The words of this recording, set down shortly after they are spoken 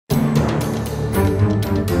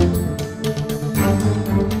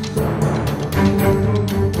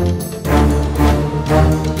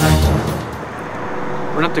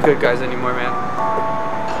good guys anymore, man.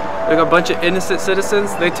 Like a bunch of innocent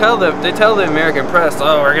citizens. They tell the American press,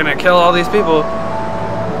 oh, we're gonna kill all these people.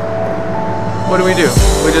 What do? We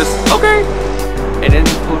just, okay. And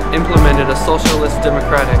implemented a socialist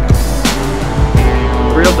democratic,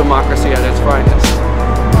 real democracy at its finest.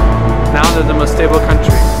 Now they're the most stable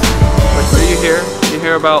country. Like, what do you hear? You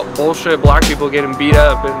hear about bullshit black people getting beat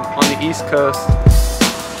up on the East Coast,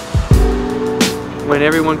 when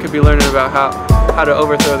everyone could be learning about how to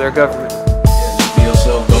overthrow their government. Yeah, just be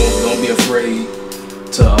yourself. Don't be afraid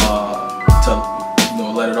to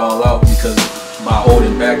let it all out, because by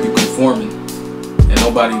holding back, you conforming, and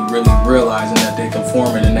nobody really realizing that they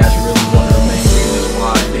conforming, and that's really one of the main reasons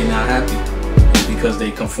why they not happy, is because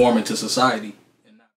they conforming to society.